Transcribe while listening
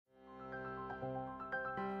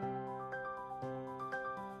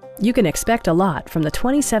You can expect a lot from the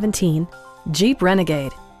 2017 Jeep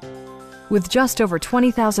Renegade. With just over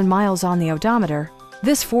 20,000 miles on the odometer,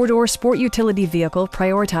 this four-door sport utility vehicle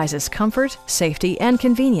prioritizes comfort, safety, and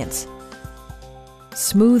convenience.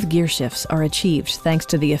 Smooth gear shifts are achieved thanks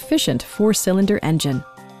to the efficient four-cylinder engine,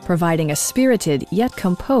 providing a spirited yet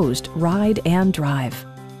composed ride and drive.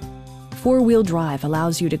 Four-wheel drive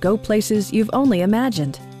allows you to go places you've only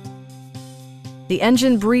imagined. The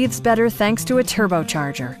engine breathes better thanks to a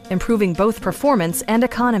turbocharger, improving both performance and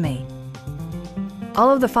economy. All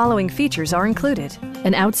of the following features are included: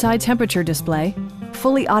 an outside temperature display,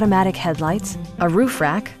 fully automatic headlights, a roof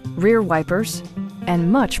rack, rear wipers,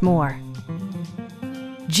 and much more.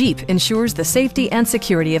 Jeep ensures the safety and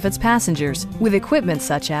security of its passengers with equipment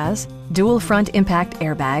such as dual front impact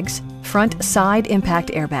airbags, front side impact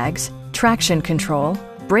airbags, traction control,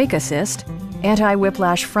 brake assist,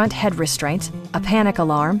 anti-whiplash front head restraints, a panic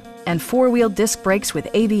alarm, and four-wheel disc brakes with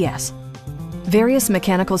ABS. Various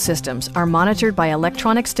mechanical systems are monitored by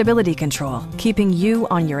electronic stability control, keeping you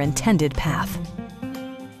on your intended path.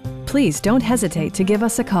 Please don't hesitate to give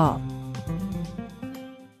us a call.